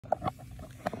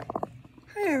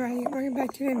Hey everybody, welcome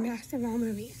back to the Master of All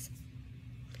Movies.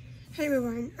 Hey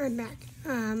everyone, I'm back.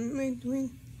 We're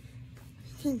doing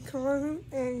King Kong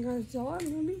and Godzilla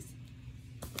movies.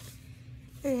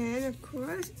 And of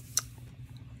course,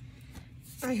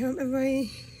 I hope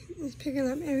everybody is picking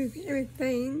up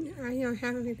everything. I don't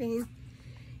have everything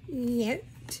yet.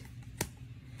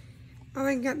 I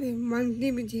only got the one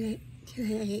DVD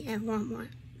today at Walmart.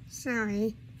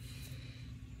 Sorry.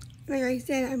 Like I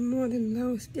said, I'm more than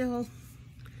low still.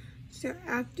 So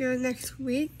after next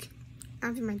week,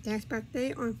 after my dad's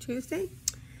birthday on Tuesday,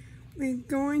 we're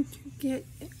going to get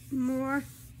more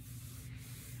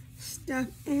stuff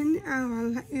in. I will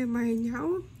let everybody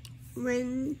know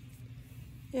when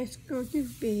it's going to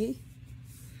be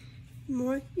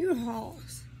more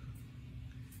U-Hauls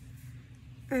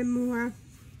and more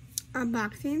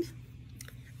unboxings,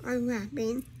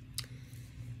 unwrapping,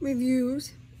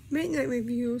 reviews, midnight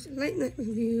reviews, late night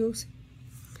reviews,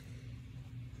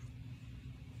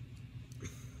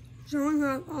 showing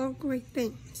off all great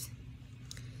things.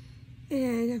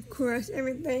 And of course,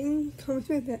 everything comes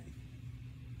with it.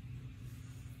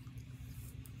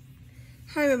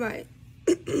 Hi everybody.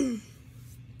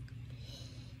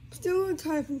 Still a little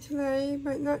tired from today,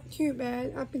 but not too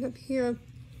bad. I've been up here,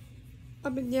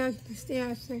 up and down the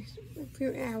stairs for a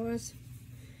few hours.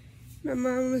 My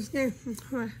mom was there from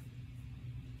her.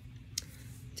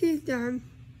 She's done.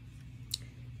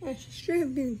 And she should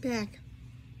have been back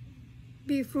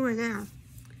before now.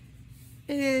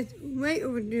 It is way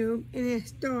overdue, and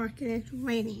it's dark, and it's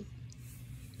raining.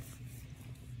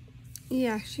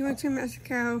 Yeah, she went to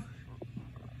Mexico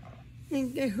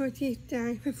and get her teeth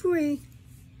done for free.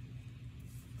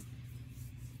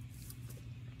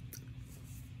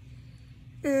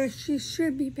 And she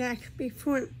should be back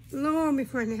long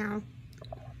before now.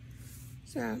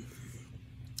 So,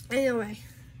 anyway,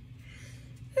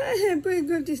 I had a pretty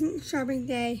good, decent shopping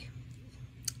day.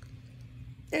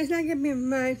 It's not gonna be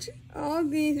much. All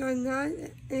these are not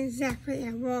exactly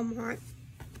at Walmart.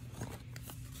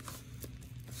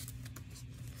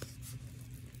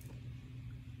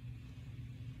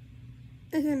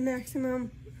 It's a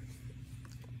maximum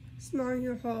small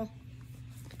U-Haul.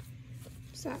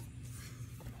 So,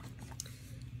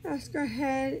 let's go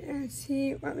ahead and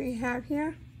see what we have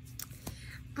here.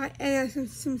 I added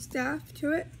some stuff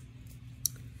to it.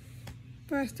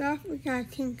 First off, we got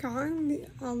King Kong, the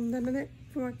unlimited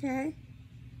 4K.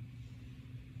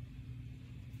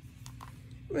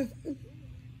 With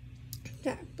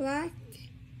that black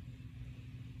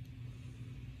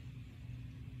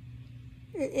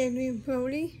and Adrian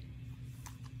Brody.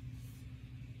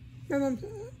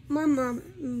 My mom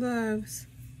loves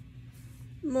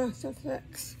monster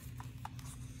flicks.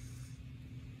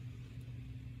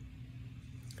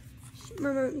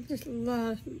 My mom just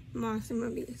loves monster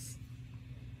movies.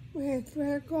 We have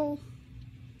Vertical,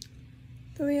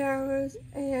 3 hours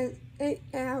and 8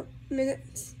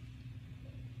 minutes.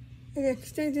 An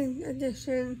extended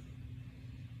edition,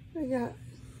 we got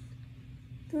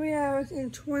 3 hours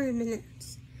and 20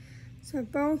 minutes. So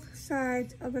both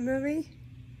sides of the movie,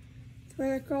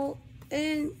 Vertical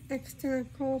and extended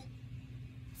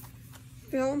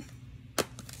film.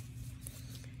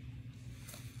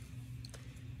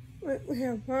 We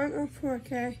have one on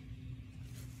 4K.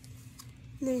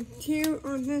 And then 2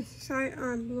 on this side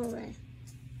on Blu-ray.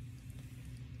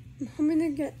 I'm hoping to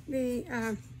get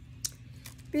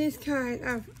these kind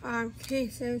of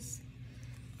cases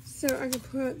so I can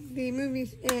put the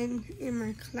movies in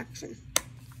my collection.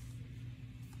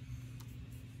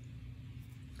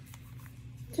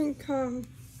 King Kong.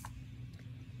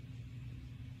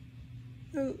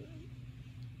 The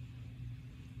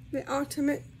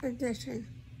Ultimate Edition.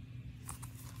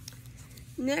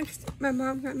 Next, my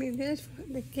mom got me this for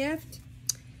the gift.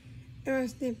 It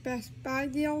was the Best Buy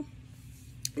deal.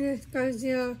 It is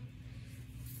Godzilla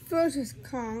vs.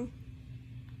 Kong.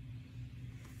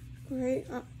 Great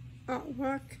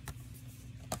artwork.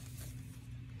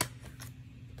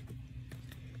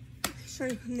 I'll show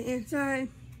you from the inside.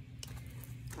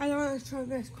 I don't want to show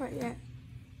this quite yet.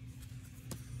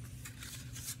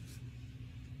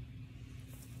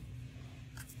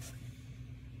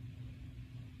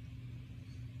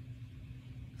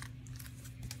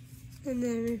 And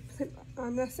then we flip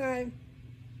on this side.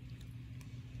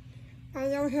 I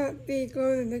don't have the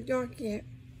glow in the dark yet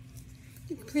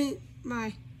to complete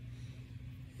my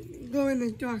glow in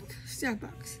the dark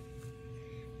Starbucks.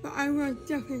 But I will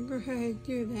definitely go ahead and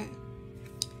do that.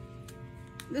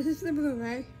 This is the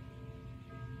Blu-ray.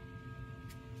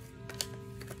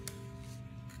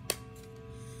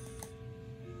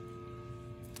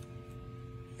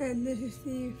 And this is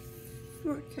the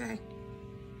 4K.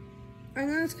 I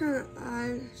know it's kind of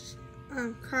odd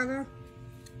color.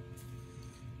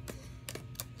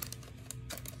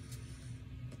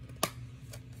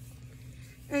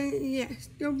 And yes,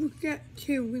 don't forget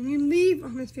to, when you leave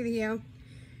on this video,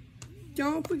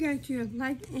 don't forget to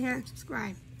like and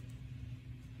subscribe.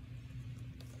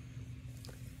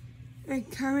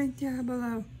 And comment down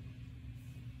below.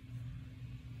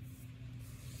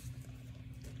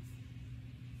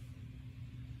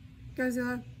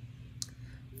 Godzilla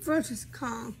versus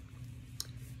Kong.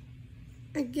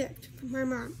 A gift from my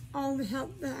mom. All the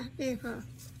help that I gave her.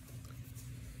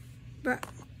 But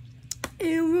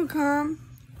it will come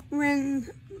when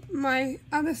my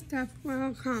other stuff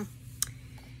will come.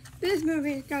 This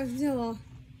movie is Godzilla,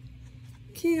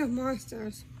 King of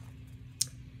Monsters.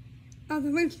 Of the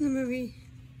original movie,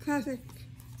 classic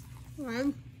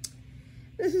one.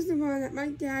 This is the one that my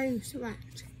dad used to watch.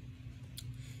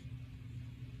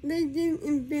 They didn't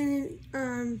invent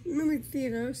movie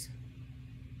theaters.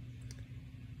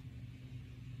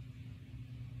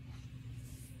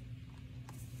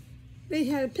 They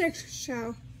had a picture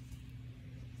show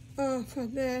for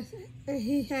this, and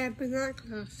he had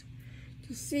binoculars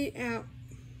to see out.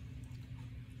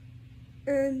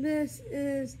 And this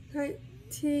is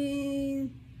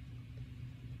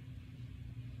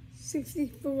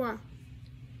 1964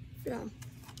 film.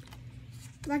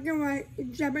 Black and white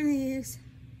Japanese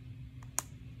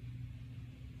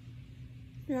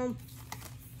film.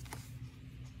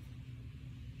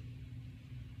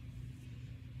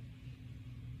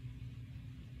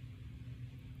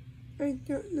 I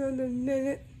don't know the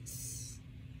minutes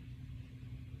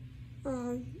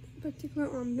particular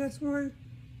on this one.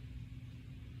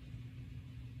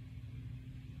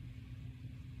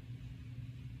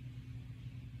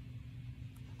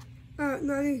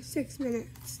 96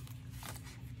 minutes.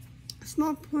 A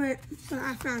small print, but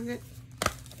I found it.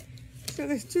 So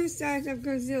there's two sides of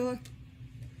Godzilla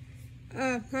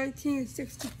of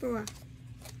 1964.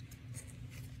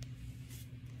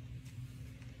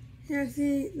 Here's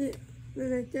the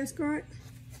disc art.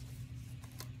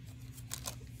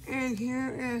 And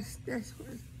here is this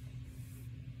one.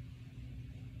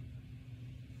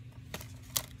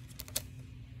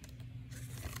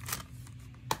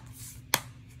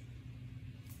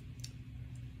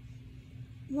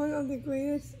 One of the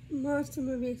greatest monster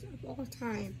movies of all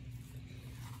time.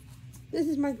 This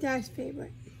is my dad's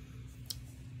favorite.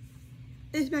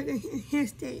 It's back in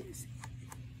his days.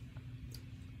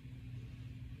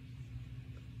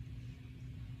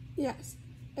 Yes,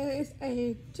 it is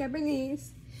a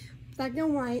Japanese, black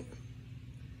and white,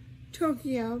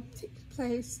 Tokyo takes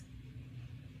place.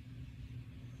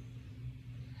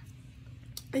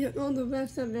 I don't know the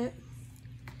rest of it,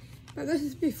 but this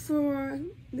is before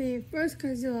the first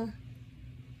Godzilla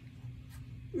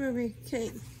movie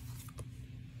came.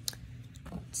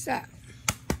 So,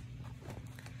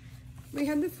 we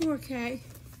have the 4K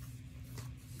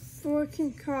for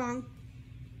King Kong,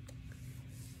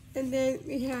 and then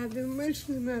we have the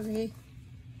original movie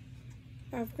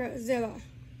of Godzilla.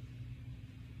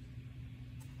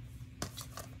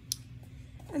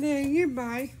 And then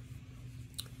nearby,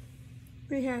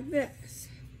 we have this,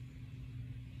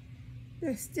 the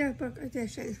Steelbook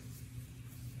edition.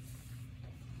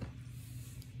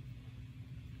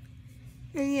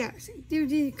 And yes,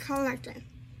 DVD collection.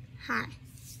 Hi.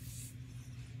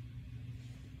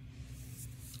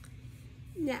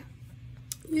 Yeah,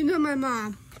 you know my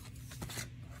mom.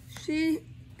 She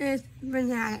is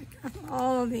fanatic of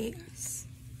all of these.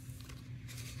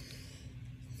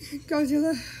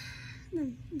 Godzilla,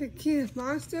 the King of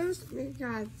Monsters. We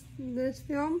got this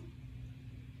film.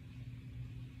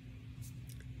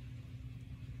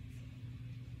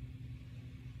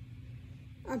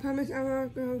 I promise I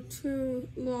won't go too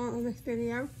long on this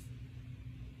video.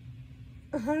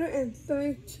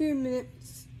 132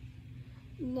 minutes.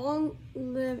 Long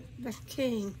live the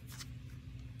king.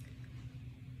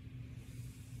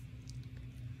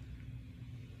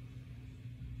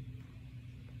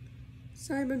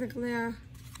 Sorry about the glare.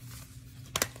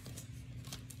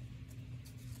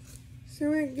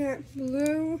 So we get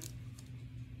blue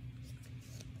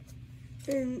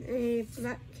in a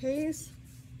black case.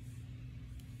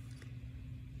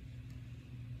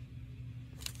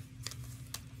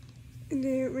 And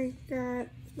then we got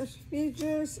the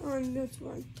features on this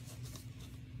one.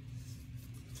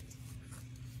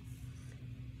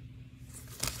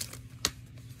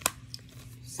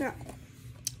 So,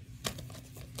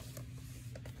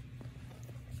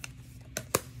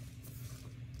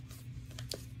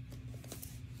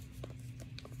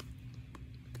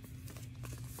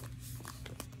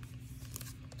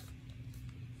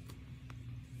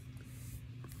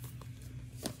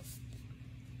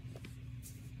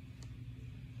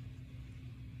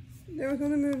 those are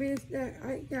the movies that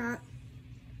I got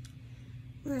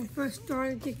when I first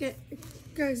started to get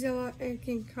Godzilla and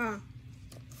King Kong.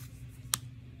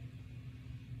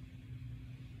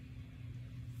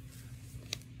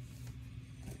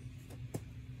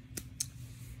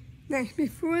 Next,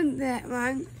 before that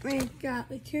one, we got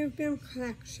the 2-film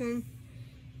collection,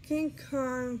 King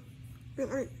Kong,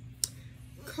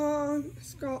 Kong,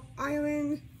 Skull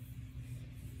Island,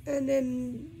 and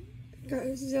then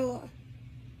Godzilla.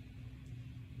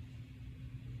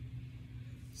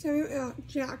 Samuel L.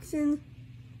 Jackson.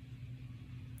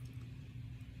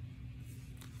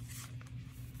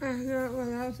 I don't know what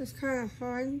else is kind of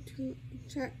hard to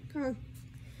check on.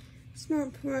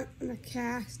 Small point on the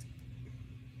cast.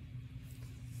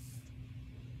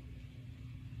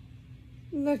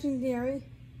 Legendary.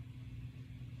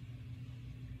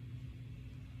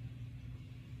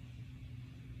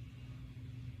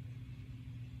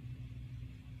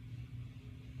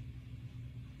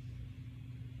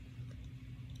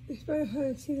 It's very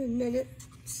hard to see the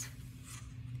minutes.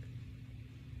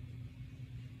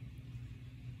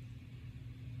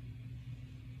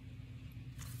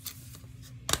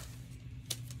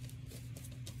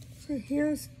 So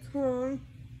here's Kong,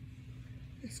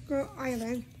 Skull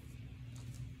Island.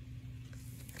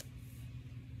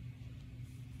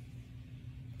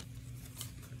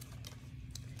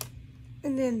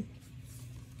 And then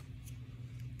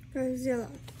Godzilla.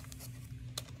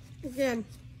 Again,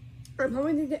 I'm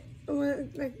hoping to get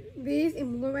like these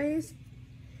in Blu-rays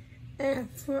and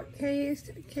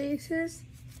 4K cases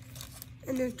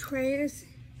and the trays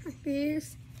like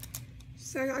these,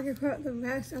 so I can put the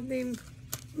rest of the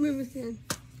movies in.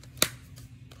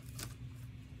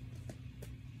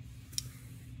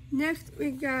 Next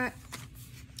we got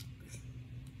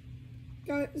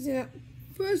Godzilla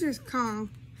vs. Kong,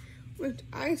 which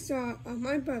I saw on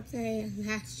my birthday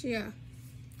last year.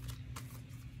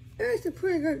 It was a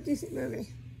pretty good, decent movie.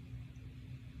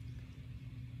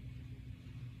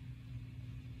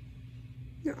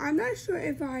 Now, I'm not sure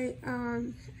if I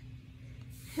have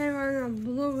it on a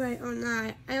Blu-ray or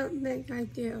not. I don't think I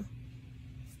do.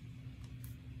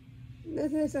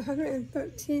 This is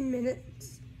 113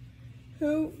 minutes.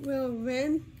 Who will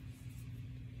win?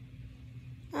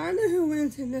 I don't know who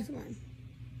wins in this one.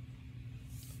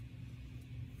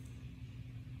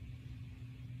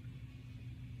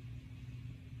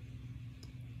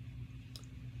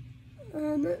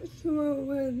 I'm not sure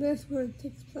where this one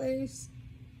takes place.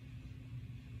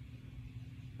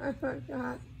 I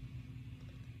forgot.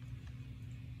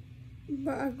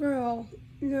 But a girl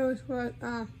knows what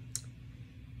Kong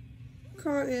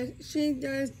is. She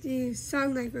does the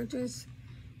sign languages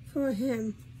for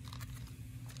him.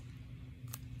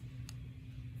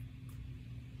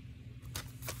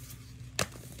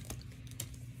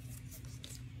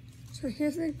 So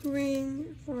here's the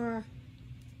green for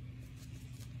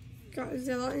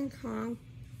Godzilla and Kong.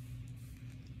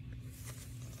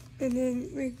 And then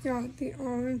we got the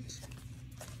orange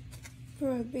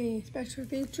for the special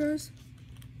features.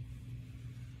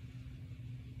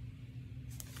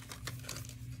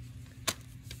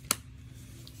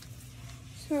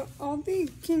 So all the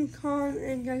King Kong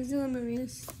and Godzilla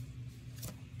movies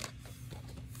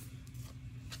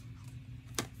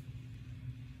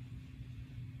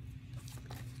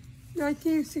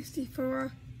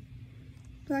 (1964),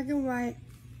 black and white.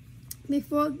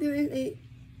 Before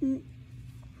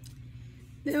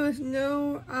there was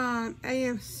no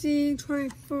AMC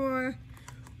 24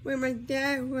 where my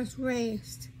dad was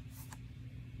raised.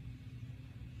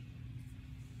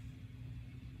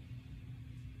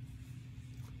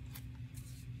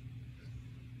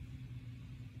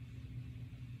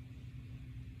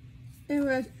 It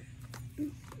was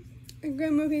a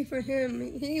good movie for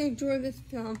him. He enjoyed this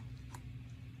film.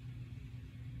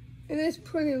 It is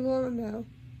pretty long though.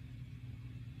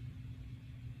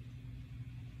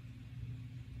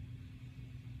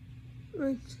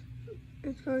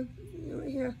 It's called right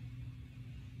here.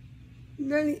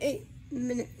 98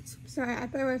 minutes. Sorry, I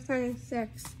thought it was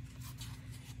 96.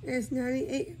 It's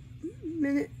 98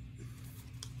 minutes.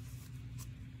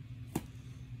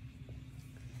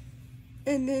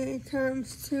 And then it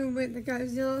comes to with the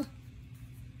Godzilla.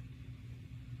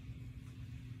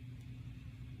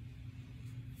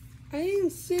 I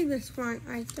didn't see this one.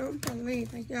 I don't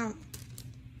believe I don't.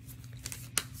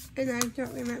 And I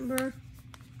don't remember.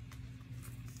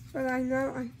 But I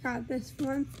know I got this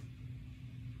one.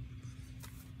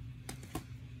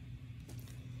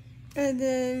 And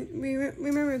then we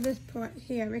remember this part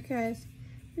here because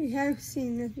we have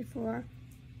seen this before.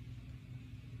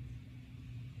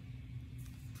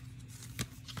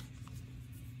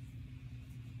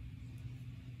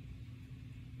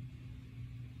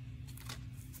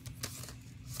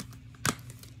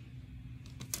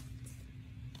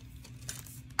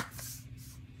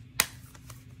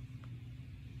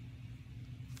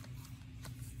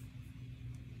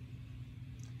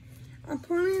 I'm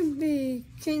putting the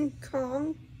King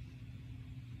Kong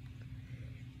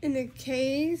in the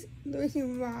K's. The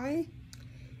reason why,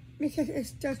 because it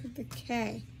starts with the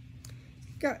K.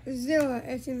 Godzilla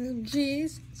is in the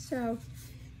G's, so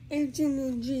it's in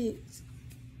the G's.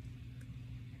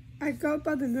 I go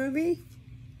by the movie,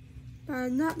 but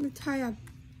I'm not tied up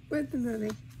with the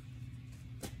movie.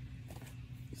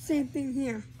 Same thing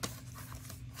here.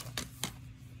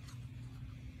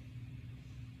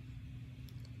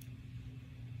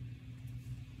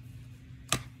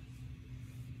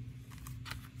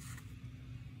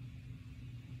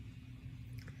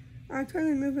 I'll try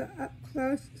to move it up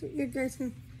close so you guys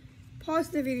can pause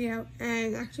the video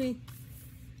and actually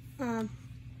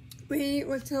read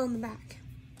what's on the back.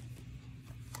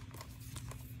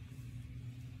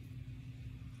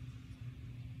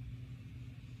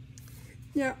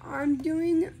 Now I'm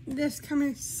doing this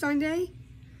coming Sunday.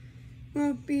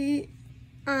 Will be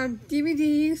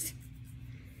DVDs,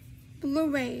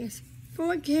 Blu-rays,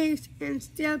 4Ks, and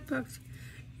Steelbooks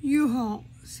U-Hauls.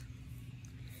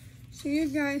 So you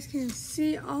guys can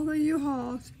see all the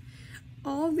U-Hauls,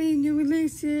 all the new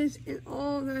releases, and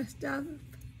all the stuff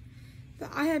that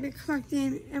I have been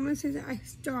collecting ever since I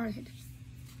started.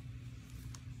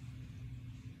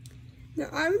 Now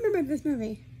I remember this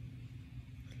movie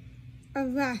of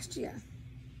last year,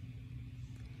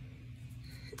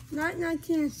 not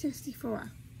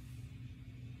 1964.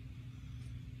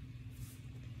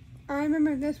 I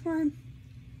remember this one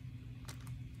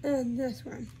and this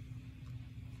one.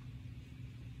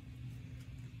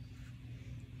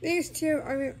 These two,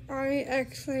 I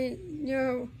actually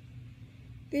know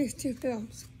these two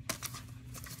films.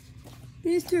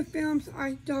 These two films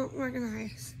I don't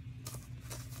recognize,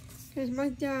 because my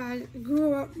dad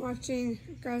grew up watching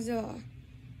Godzilla.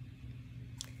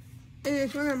 And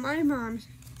it's one of my mom's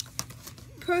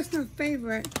personal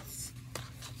favorites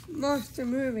monster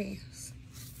movies.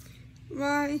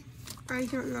 Why? I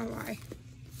don't know why.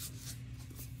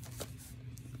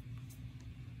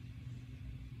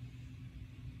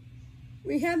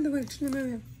 We had the original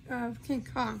movie of King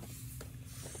Kong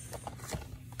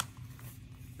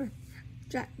with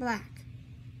Jack Black.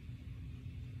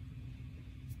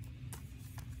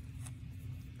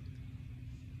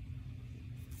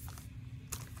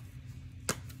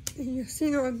 And you've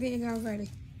seen all of these already.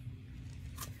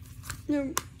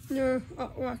 No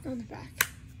artwork on the back.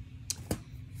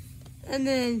 And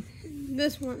then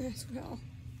this one as well.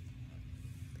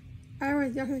 I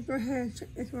would definitely go ahead and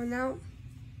check this one out.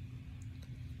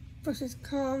 Versus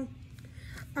Kong.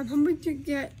 I'm hoping to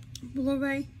get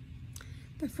Blu-ray,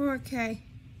 the 4K,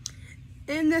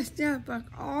 and the Steelbook,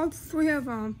 all three of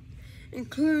them,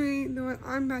 including the one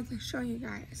I'm about to show you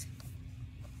guys.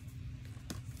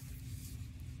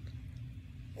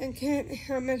 And can't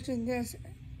help mention this,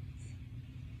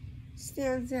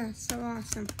 stands out so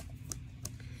awesome.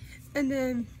 And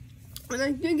then when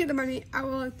I do get the money, I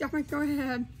will definitely go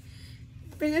ahead,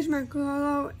 finish my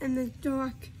glow in the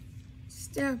dark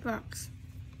Steelbooks.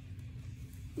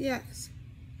 Yes,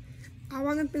 I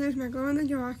want to finish my glow in the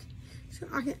dark so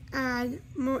I can add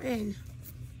more in.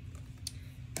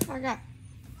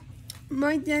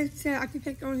 My dad said I could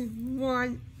pick only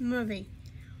one movie.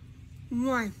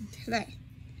 One today.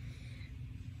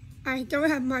 I don't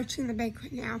have much in the bank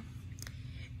right now.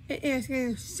 It is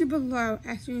getting super low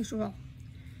as usual.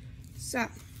 So,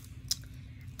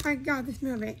 I got this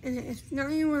movie and it's the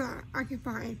only one I can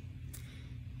find.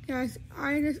 Guys,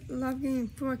 I just love getting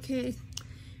 4Ks,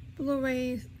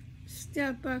 Blu-rays,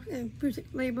 Steelbooks, and boutique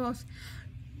labels.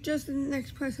 Just the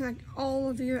next person like all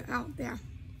of you out there.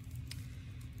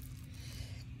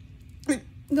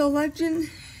 The legend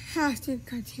has to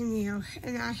continue,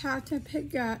 and I have to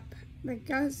pick up the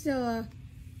Godzilla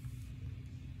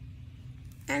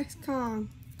X Kong,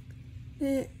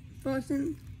 the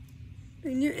Frozen,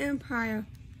 the New Empire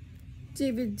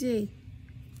DVD.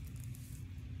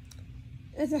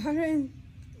 It's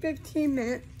 115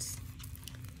 minutes.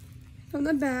 From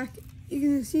the back, you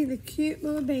can see the cute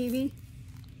little baby.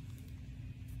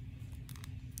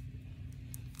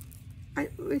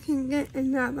 We can get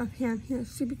enough of him. He's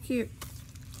super cute.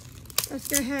 Let's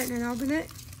go ahead and open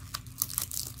it.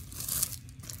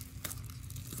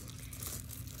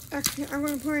 Actually, I'm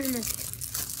going to put it in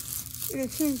the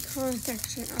King Kong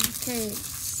section of the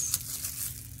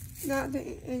case. Not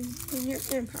in the New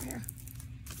Empire.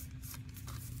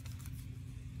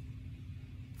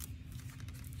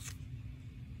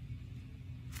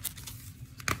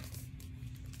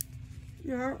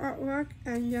 No artwork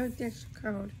and no disc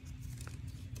code.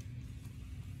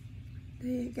 There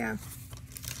you go.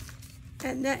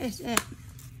 And that is it.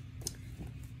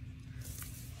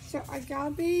 So I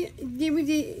got the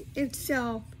DVD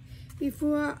itself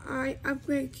before I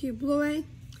upgrade to Blu-ray,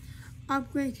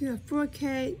 upgrade to a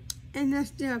 4K, and the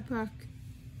Steelbook.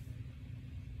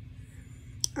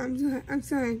 I'm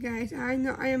sorry guys, I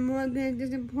know I am more than a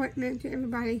disappointment to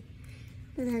everybody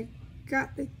that I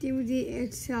got the DVD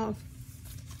itself.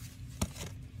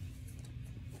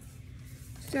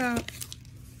 So,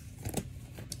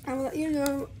 I will let you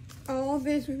know all of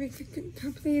this will be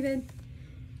completed.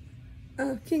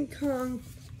 King Kong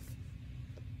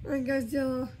and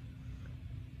Godzilla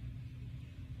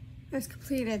is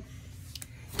completed.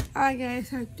 Alright guys,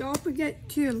 so don't forget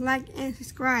to like and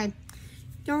subscribe.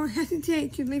 Don't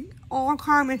hesitate to leave all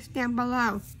comments down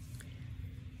below.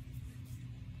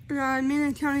 And me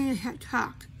and Tony have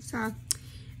talked, so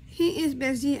he is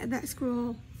busy at that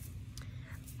school.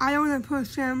 I don't want to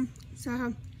push him,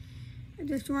 so I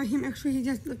just want him to make sure he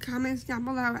does the comments down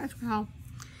below as well.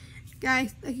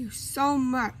 Guys, thank you so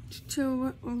much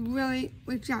to really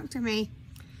reach out to me.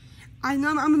 I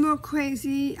know I'm a little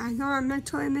crazy. I know I'm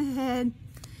mentally in the head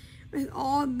with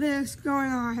all this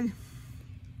going on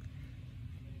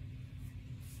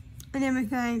and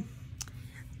everything.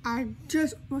 I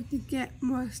just want to get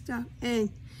more stuff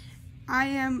in. I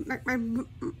am like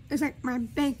it's like my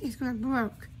bank is gonna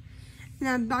broke, and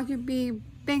I'm about to be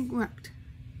bankrupt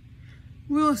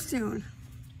real soon.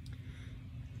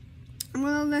 I'm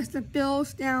gonna list the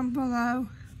bills down below,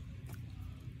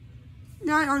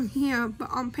 not on here,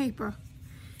 but on paper,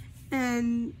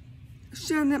 and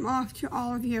send them off to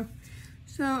all of you.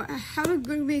 So have a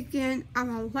good weekend. I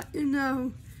will let you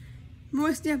know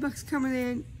more Steelbooks coming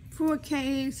in,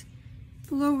 4Ks,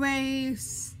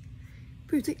 Blu-rays,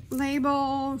 boutique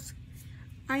labels.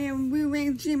 I am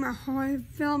rearranging my horror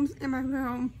films in my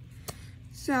room,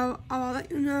 so I will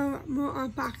let you know more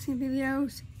unboxing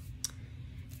videos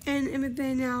and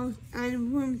everything else,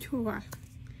 and room tour.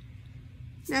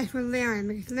 That's for Lauren,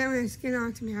 because Lauren is getting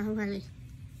on to me already.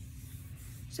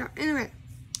 So anyway,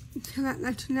 until that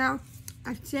lets you know,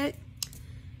 that's it.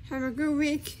 Have a good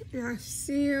week, and I'll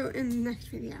see you in the next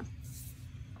video.